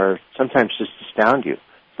are sometimes just astound you.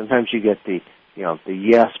 Sometimes you get the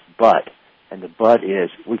yes, but. And the but is,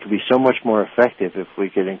 we could be so much more effective if we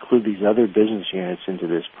could include these other business units into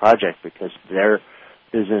this project because their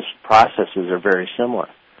business processes are very similar.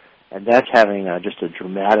 And that's having just a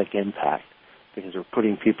dramatic impact because we're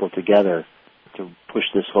putting people together to push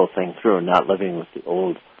this whole thing through and not living with the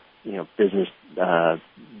old, business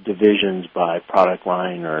divisions by product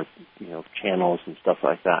line or, channels and stuff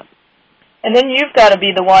like that. And then you've got to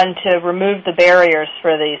be the one to remove the barriers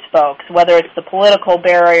for these folks, whether it's the political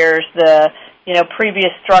barriers, the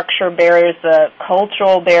previous structure barriers, the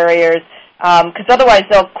cultural barriers, because otherwise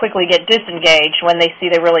they'll quickly get disengaged when they see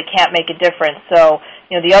they really can't make a difference. So,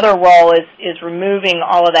 the other role is removing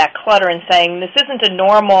all of that clutter and saying this isn't a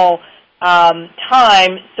normal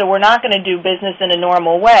time, so we're not going to do business in a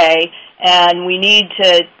normal way, and we need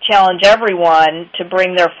to challenge everyone to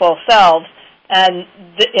bring their full selves. And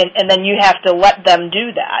then you have to let them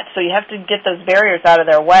do that. So you have to get those barriers out of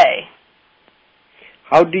their way.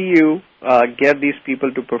 How do you get these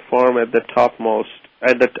people to perform at the topmost,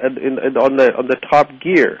 on the top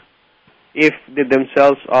gear, if they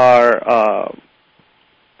themselves are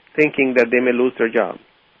thinking that they may lose their job?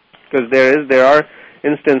 Because there are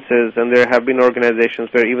instances, and there have been organizations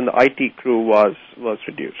where even the IT crew was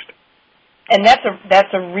reduced. And that's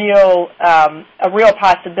a real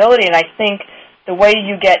possibility. And I think the way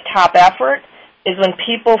you get top effort is when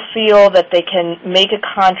people feel that they can make a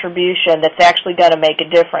contribution that's actually going to make a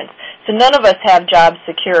difference. So none of us have job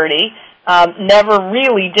security, never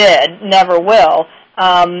really did, never will.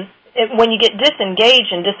 When you get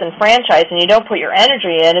disengaged and disenfranchised and you don't put your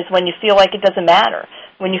energy in is when you feel like it doesn't matter,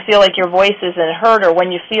 when you feel like your voice isn't heard, or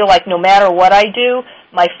when you feel like no matter what I do,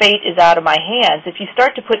 my fate is out of my hands. If you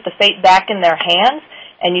start to put the fate back in their hands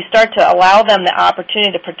and you start to allow them the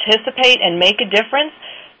opportunity to participate and make a difference,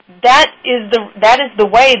 that is the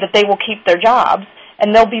way that they will keep their jobs,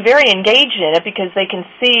 and they'll be very engaged in it because they can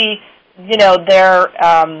see, their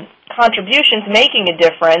contributions making a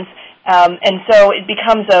difference, and so it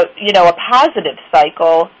becomes a positive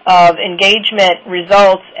cycle of engagement,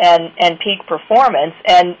 results, and peak performance.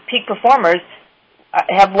 And peak performers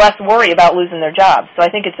have less worry about losing their jobs. So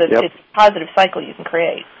I think it's a positive cycle you can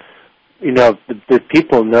create. The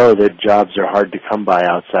people know that jobs are hard to come by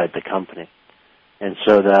outside the company. And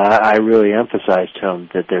so I really emphasize to them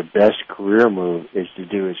that their best career move is to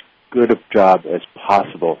do as good a job as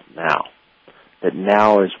possible now. That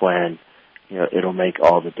now is when, it'll make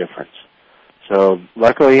all the difference. So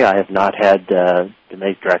luckily I have not had to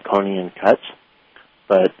make draconian cuts,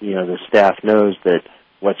 but, the staff knows that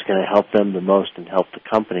what's going to help them the most and help the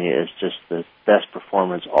company is just the best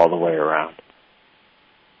performance all the way around.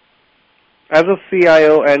 As a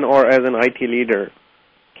CIO and or as an IT leader,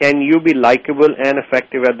 can you be likable and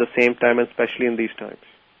effective at the same time, especially in these times?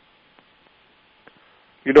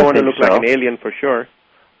 You don't want to look like an alien for sure.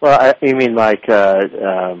 Well, you mean like,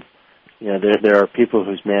 there are people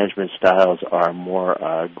whose management styles are more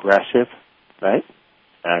aggressive, right?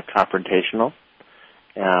 Confrontational.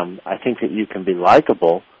 I think that you can be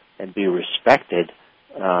likable and be respected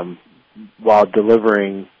while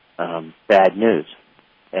delivering bad news.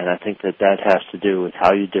 And I think that has to do with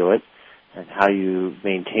how you do it and how you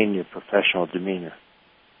maintain your professional demeanor.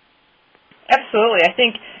 Absolutely. I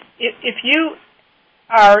think if you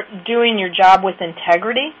are doing your job with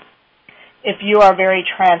integrity, if you are very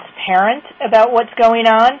transparent about what's going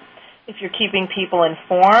on, if you're keeping people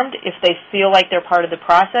informed, if they feel like they're part of the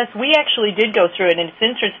process. We actually did go through it, and it's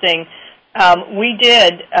interesting. We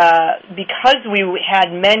did, because we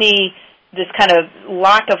had this kind of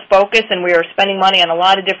lack of focus and we were spending money on a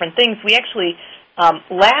lot of different things, we actually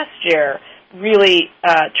last year really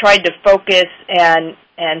tried to focus and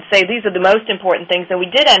say these are the most important things, and we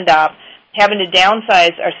did end up having to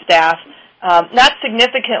downsize our staff, not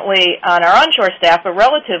significantly on our onshore staff, but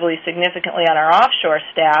relatively significantly on our offshore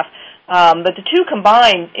staff. But the two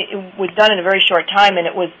combined, it was done in a very short time, and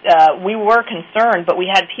it was we were concerned, but we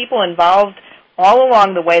had people involved all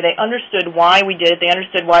along the way. They understood why we did it. They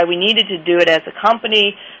understood why we needed to do it as a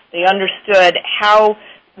company. They understood how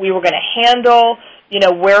we were going to handle,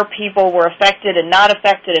 where people were affected and not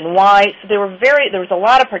affected and why. So there was a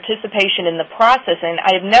lot of participation in the process, and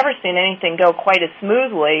I have never seen anything go quite as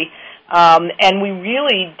smoothly and we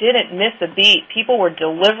really didn't miss a beat. People were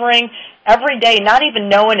delivering every day, not even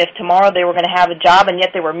knowing if tomorrow they were going to have a job, and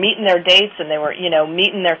yet they were meeting their dates and they were,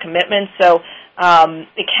 meeting their commitments. So you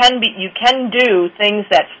can do things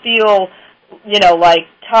that feel, like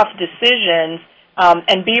tough decisions,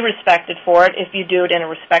 and be respected for it if you do it in a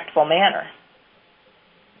respectful manner.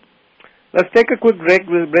 Let's take a quick break,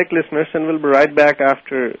 listeners, and we'll be right back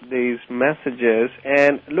after these messages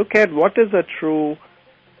and look at what is a true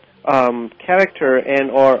character and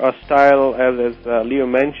or a style, as Leo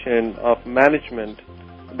mentioned, of management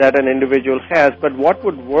that an individual has, but what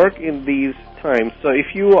would work in these times. So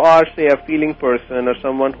if you are, say, a feeling person or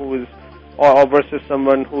someone who is, or versus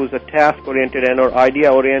someone who is a task-oriented and or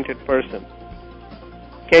idea-oriented person,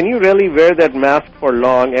 can you really wear that mask for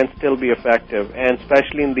long and still be effective? And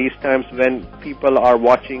especially in these times when people are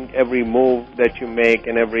watching every move that you make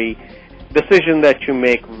and every decision that you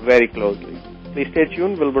make very closely. Please stay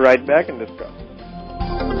tuned. We'll be right back and discuss.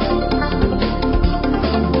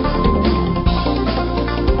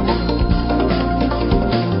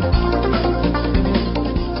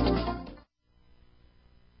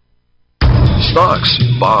 Stocks,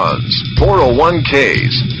 bonds,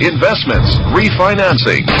 401ks, investments,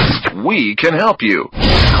 refinancing. We can help you.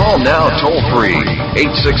 Call now toll free,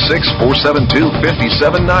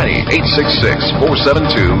 866-472-5790,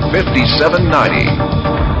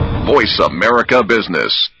 866-472-5790. Voice America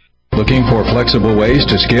Business. Looking for flexible ways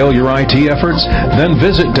to scale your IT efforts? Then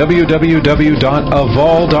visit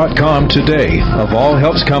www.avol.com today. Avol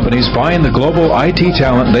helps companies find the global IT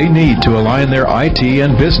talent they need to align their IT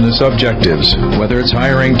and business objectives. Whether it's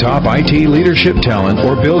hiring top IT leadership talent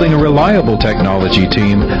or building a reliable technology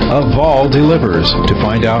team, Avol delivers. To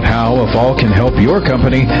find out how Avol can help your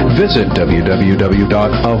company, visit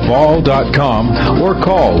www.avol.com or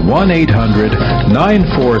call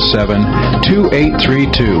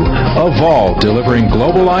 1-800-947-2832. Avol, delivering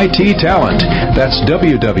global IT talent. That's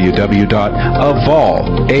www.avol,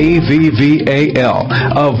 A-V-V-A-L,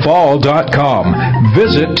 avol.com.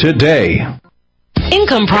 Visit today.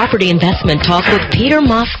 Income Property Investment Talk with Peter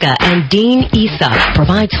Mosca and Dean Isa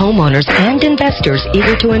provides homeowners and investors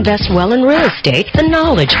eager to invest well in real estate the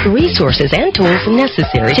knowledge, resources, and tools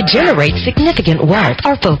necessary to generate significant wealth.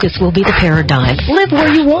 Our focus will be the paradigm. Live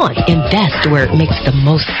where you want. Invest where it makes the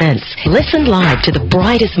most sense. Listen live to the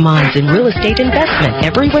brightest minds in real estate investment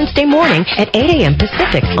every Wednesday morning at 8 a.m.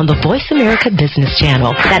 Pacific on the Voice America Business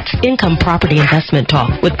Channel. That's Income Property Investment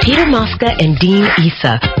Talk with Peter Mosca and Dean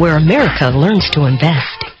Isa, where America learns to invest.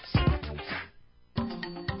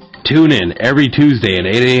 Tune in every Tuesday at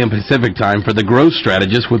 8 a.m. Pacific Time for The Growth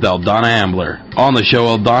Strategist with Aldana Ambler. On the show,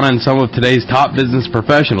 Aldana and some of today's top business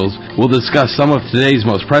professionals will discuss some of today's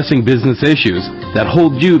most pressing business issues that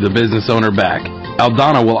hold you, the business owner, back.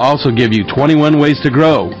 Aldana will also give you 21 ways to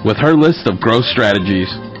grow with her list of growth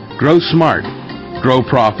strategies. Grow smart, grow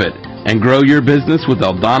profit, and grow your business with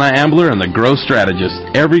Aldana Ambler and The Growth Strategist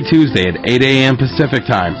every Tuesday at 8 a.m. Pacific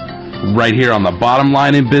Time. Right here on the Bottom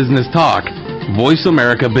Line in Business Talk, Voice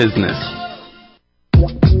America Business.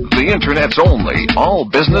 The Internet's only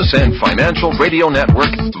all-business and financial radio network,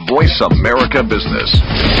 Voice America Business.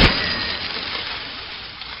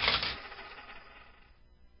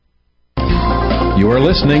 You are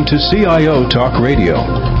listening to CIO Talk Radio.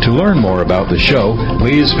 To learn more about the show,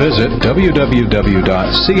 please visit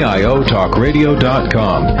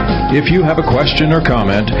www.ciotalkradio.com. If you have a question or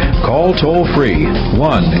comment, call toll-free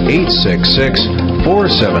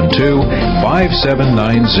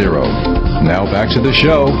 1-866-472-5790. Now back to the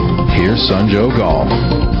show. Here's Sanjo Gal.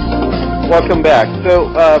 Welcome back.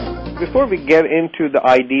 So before we get into the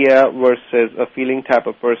idea versus a feeling type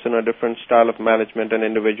of person or different style of management an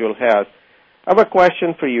individual has, I have a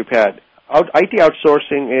question for you, Pat. IT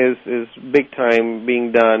outsourcing is big time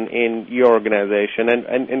being done in your organization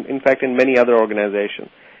and in fact in many other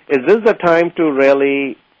organizations. Is this the time to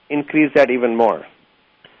really increase that even more?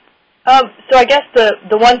 So I guess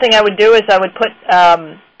the one thing I would do is I would put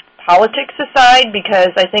politics aside,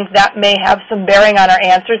 because I think that may have some bearing on our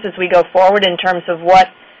answers as we go forward in terms of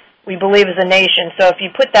what we believe as a nation. So if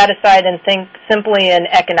you put that aside and think simply in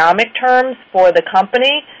economic terms for the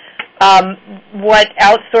company, what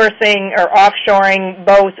outsourcing or offshoring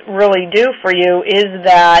both really do for you is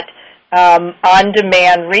that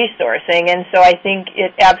on-demand resourcing. And so I think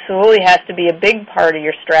it absolutely has to be a big part of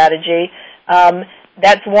your strategy.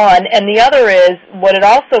 That's one. And the other is what it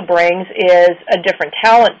also brings is a different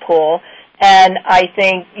talent pool. And I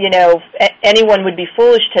think, anyone would be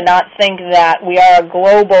foolish to not think that we are a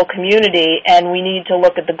global community and we need to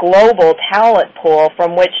look at the global talent pool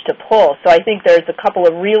from which to pull. So I think there's a couple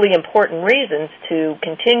of really important reasons to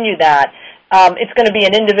continue that It's going to be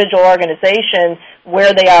an individual organization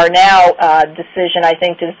where they are now decision, I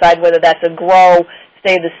think, to decide whether that's a grow,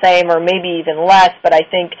 stay the same, or maybe even less. But I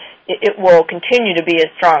think it will continue to be a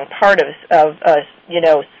strong part of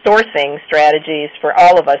sourcing strategies for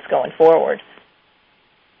all of us going forward.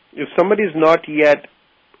 If somebody's not yet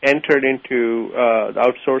entered into the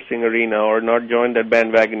outsourcing arena or not joined that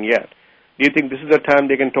bandwagon yet, do you think this is the time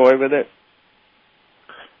they can toy with it?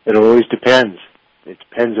 It always depends. It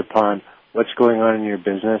depends upon what's going on in your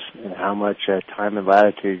business and how much time and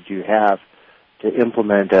latitude you have to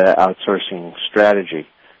implement an outsourcing strategy.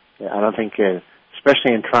 I don't think,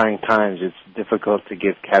 especially in trying times, it's difficult to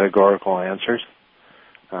give categorical answers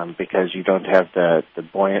because you don't have the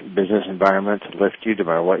buoyant business environment to lift you no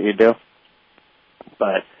matter what you do.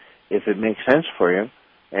 But if it makes sense for you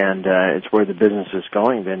and it's where the business is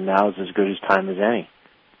going, then now's as good a time as any.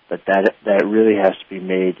 But that really has to be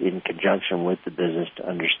made in conjunction with the business to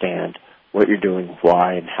understand what you're doing,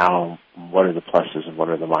 why, and how, what are the pluses and what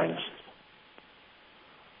are the minuses.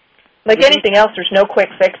 Like anything else, there's no quick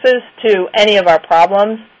fixes to any of our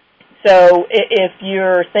problems. So if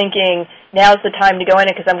you're thinking, now's the time to go in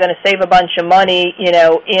it because I'm going to save a bunch of money,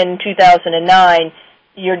 in 2009,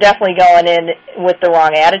 you're definitely going in with the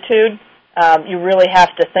wrong attitude. You really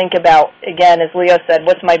have to think about, again, as Leo said,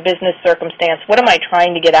 what's my business circumstance? What am I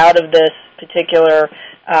trying to get out of this particular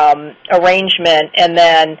arrangement? And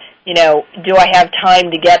then, do I have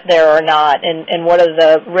time to get there or not? And what are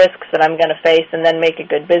the risks that I'm going to face? And then make a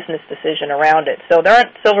good business decision around it. So there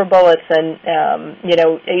aren't silver bullets, and,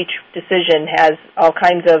 each decision has all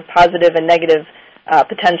kinds of positive and negative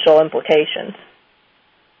potential implications.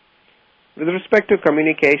 With respect to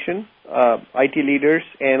communication, IT leaders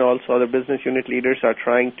and also other business unit leaders are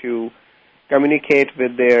trying to communicate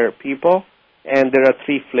with their people, and there are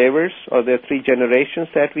three flavors, or there are three generations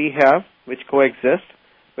that we have which coexist,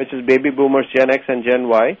 which is baby boomers, Gen X, and Gen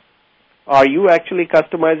Y. Are you actually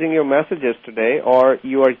customizing your messages today, or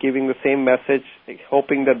you are giving the same message,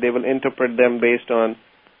 hoping that they will interpret them based on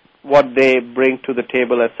what they bring to the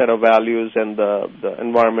table as set of values and the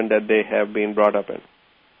environment that they have been brought up in?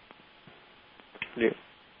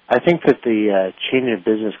 I think that the change in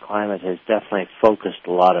business climate has definitely focused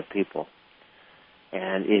a lot of people.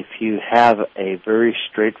 And if you have a very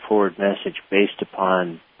straightforward message based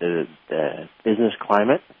upon the business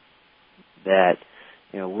climate, that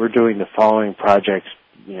we're doing the following projects,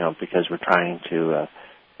 because we're trying to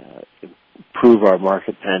improve our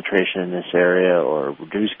market penetration in this area or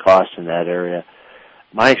reduce costs in that area.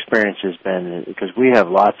 My experience has been, because we have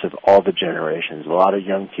lots of all the generations, a lot of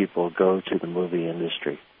young people go to the movie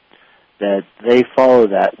industry, that they follow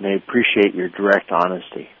that and they appreciate your direct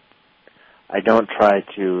honesty. I don't try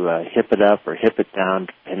to hip it up or hip it down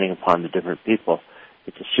depending upon the different people.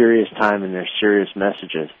 It's a serious time and there's serious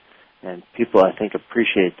messages, and people, I think,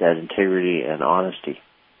 appreciate that integrity and honesty.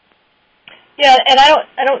 Yeah, and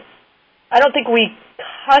I don't think we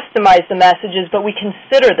customize the messages, but we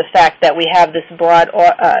consider the fact that we have this broad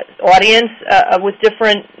audience with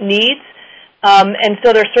different needs, and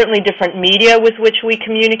so there's certainly different media with which we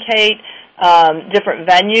communicate, different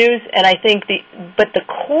venues, and I think but the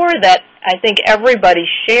core that I think everybody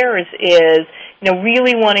shares is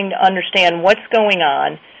really wanting to understand what's going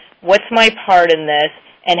on, what's my part in this,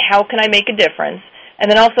 and how can I make a difference, and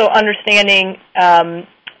then also understanding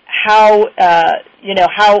how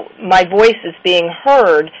my voice is being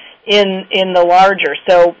heard in the larger.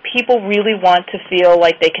 So people really want to feel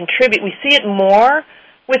like they contribute. We see it more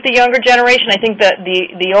with the younger generation. I think that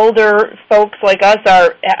the older folks like us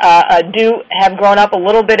have grown up a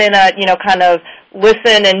little bit in a kind of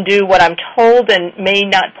listen and do what I'm told and may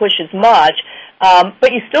not push as much.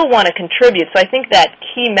 But you still want to contribute. So I think that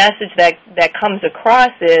key message that comes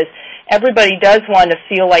across is everybody does want to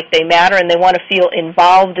feel like they matter and they want to feel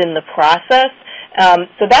involved in the process.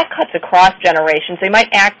 So that cuts across generations. They might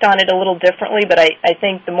act on it a little differently, but I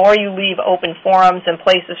think the more you leave open forums and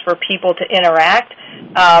places for people to interact,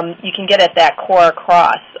 you can get at that core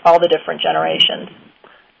across all the different generations.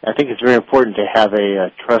 I think it's very important to have a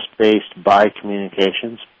trust-based buy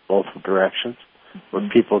communications, both directions, where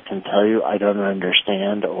people can tell you, I don't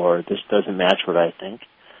understand, or this doesn't match what I think.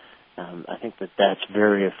 I think that's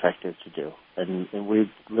very effective to do. And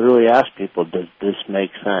we literally ask people, does this make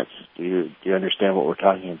sense? Do you understand what we're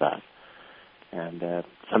talking about? And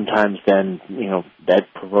sometimes then, that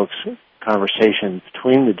provokes conversation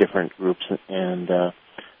between the different groups and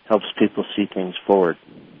helps people see things forward.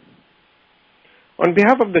 On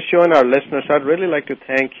behalf of the show and our listeners, I'd really like to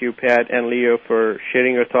thank you, Pat and Leo, for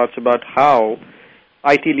sharing your thoughts about how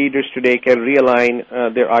IT leaders today can realign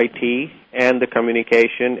their IT and the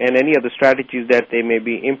communication and any other strategies that they may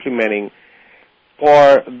be implementing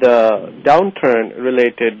for the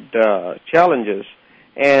downturn-related challenges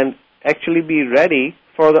and actually be ready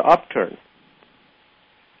for the upturn.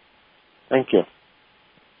 Thank you.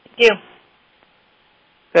 Thank you.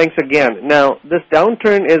 Thanks again. Now, this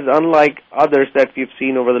downturn is unlike others that we've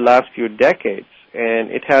seen over the last few decades, and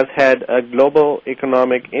it has had a global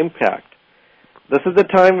economic impact. This is the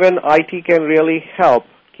time when IT can really help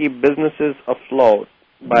keep businesses afloat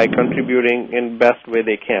by contributing in best way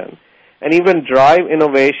they can, and even drive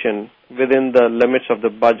innovation within the limits of the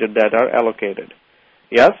budget that are allocated.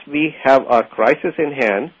 Yes, we have a crisis in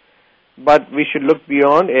hand, but we should look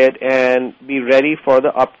beyond it and be ready for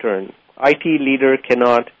the upturn. IT leader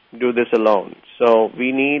cannot do this alone. So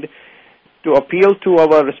we need to appeal to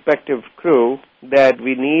our respective crew that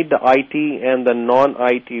we need the IT and the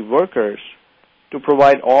non-IT workers to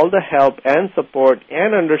provide all the help and support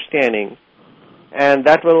and understanding, and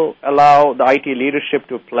that will allow the IT leadership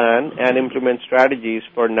to plan and implement strategies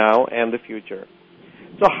for now and the future.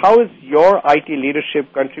 So how is your IT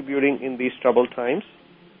leadership contributing in these troubled times?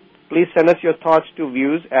 Please send us your thoughts to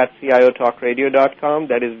views@ciotalkradio.com.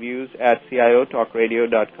 That is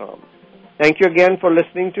views@ciotalkradio.com. Thank you again for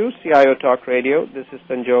listening to CIO Talk Radio. This is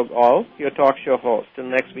Sanjog Aul, your talk show host. Till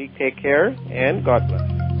next week, take care and God bless.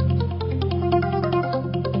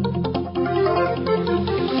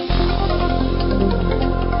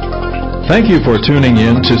 Thank you for tuning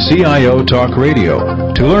in to CIO Talk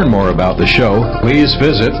Radio. To learn more about the show, please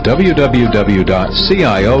visit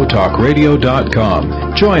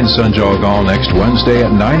www.ciotalkradio.com. Join Sanjog Aul next Wednesday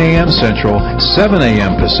at 9 a.m. Central, 7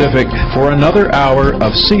 a.m. Pacific for another hour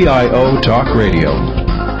of CIO Talk Radio.